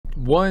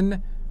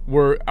One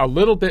were a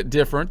little bit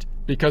different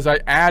because I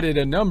added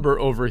a number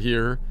over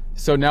here.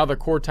 So now the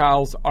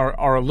quartiles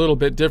are a little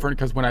bit different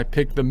because when I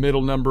pick the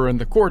middle number in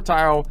the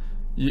quartile,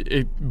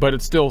 but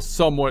it's still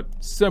somewhat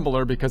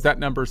similar because that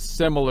number's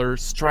similar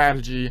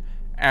strategy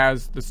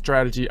as the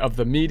strategy of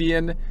the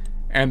median.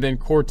 And then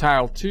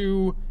quartile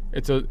 2,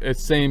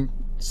 it's same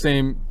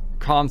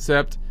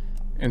concept.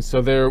 And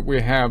so there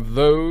we have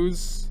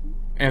those.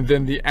 And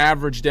then the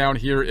average down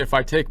here, if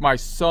I take my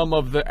sum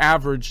of the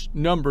average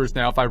numbers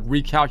now, if I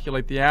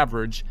recalculate the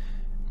average,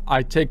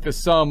 I take the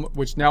sum,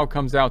 which now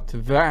comes out to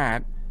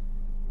that,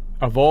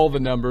 of all the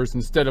numbers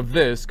instead of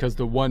this, because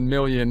the 1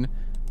 million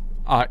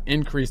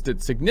increased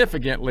it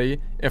significantly.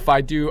 If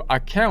I do a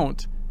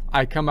count,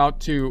 I come out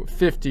to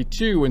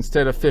 52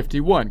 instead of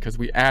 51 because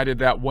we added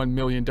that $1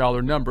 million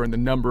number and the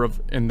number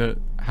of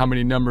how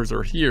many numbers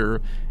are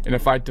here. And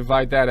if I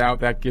divide that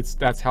out,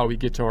 that's how we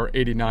get to our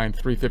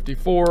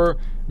 89,354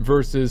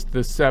 versus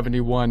the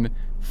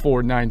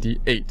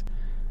 71,498.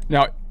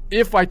 Now,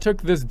 if I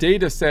took this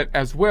data set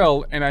as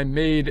well and I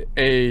made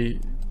a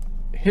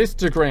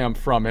histogram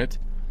from it,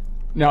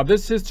 now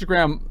this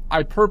histogram,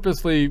 I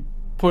purposely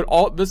put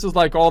this is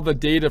like all the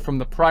data from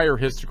the prior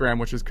histogram,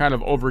 which is kind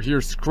of over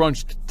here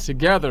scrunched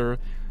together,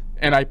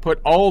 and I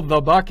put all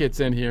the buckets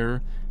in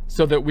here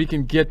so that we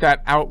can get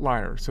that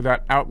outlier. So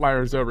that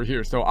outlier is over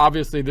here. So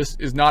obviously this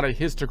is not a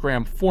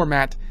histogram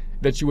format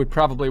that you would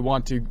probably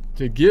want to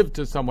give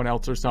to someone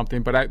else or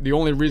something, but the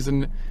only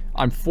reason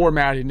I'm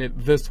formatting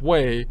it this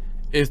way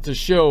is to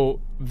show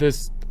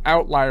this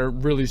outlier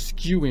really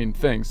skewing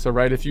things. So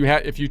right, if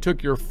you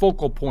took your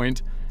focal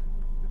point,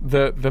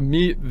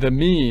 the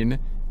mean,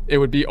 it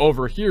would be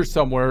over here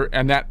somewhere,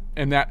 and that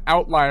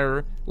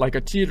outlier, like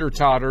a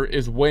teeter-totter,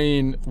 is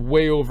weighing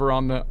way over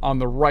on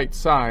the right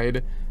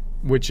side,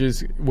 which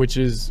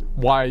is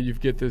why you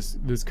get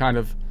this kind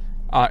of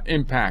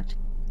impact.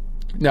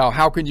 Now,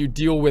 how can you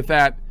deal with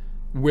that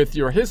with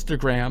your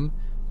histogram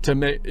to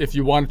make, if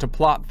you wanted to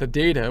plot the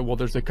data? Well,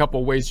 there's a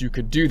couple ways you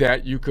could do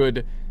that. You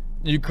could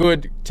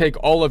take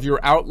all of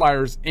your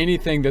outliers,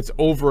 anything that's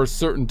over a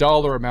certain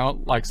dollar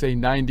amount, like say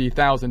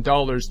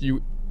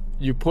 $90,000,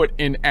 you put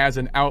in as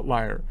an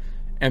outlier.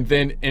 And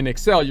then in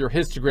Excel, your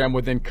histogram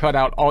would then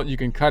you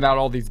can cut out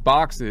all these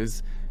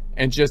boxes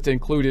and just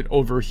include it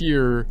over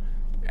here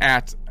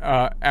at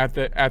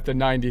the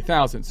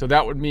 90,000. So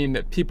that would mean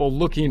that people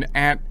looking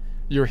at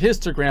your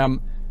histogram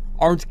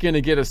aren't going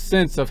to get a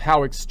sense of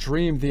how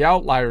extreme the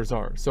outliers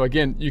are. So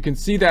again, you can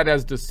see that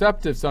as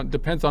deceptive. So it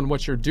depends on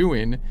what you're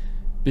doing,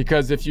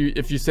 because if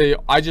you say,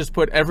 I just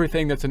put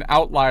everything that's an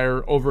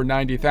outlier over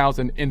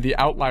 90,000 in the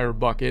outlier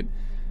bucket,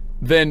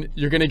 then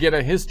you're going to get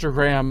a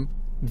histogram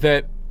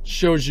that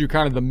shows you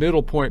kind of the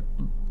middle point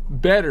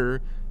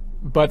better,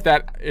 but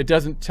that it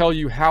doesn't tell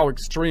you how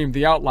extreme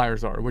the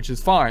outliers are, which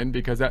is fine,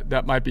 because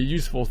that might be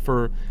useful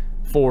for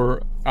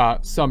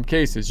some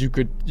cases. You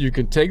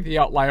could take the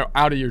outlier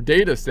out of your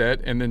data set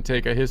and then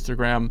take a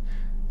histogram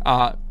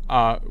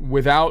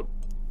without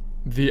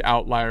the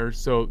outliers.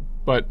 So,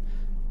 but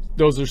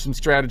those are some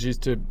strategies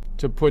to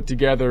put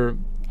together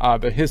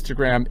the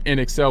histogram in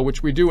Excel,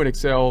 which we do in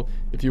Excel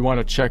if you want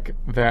to check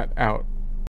that out.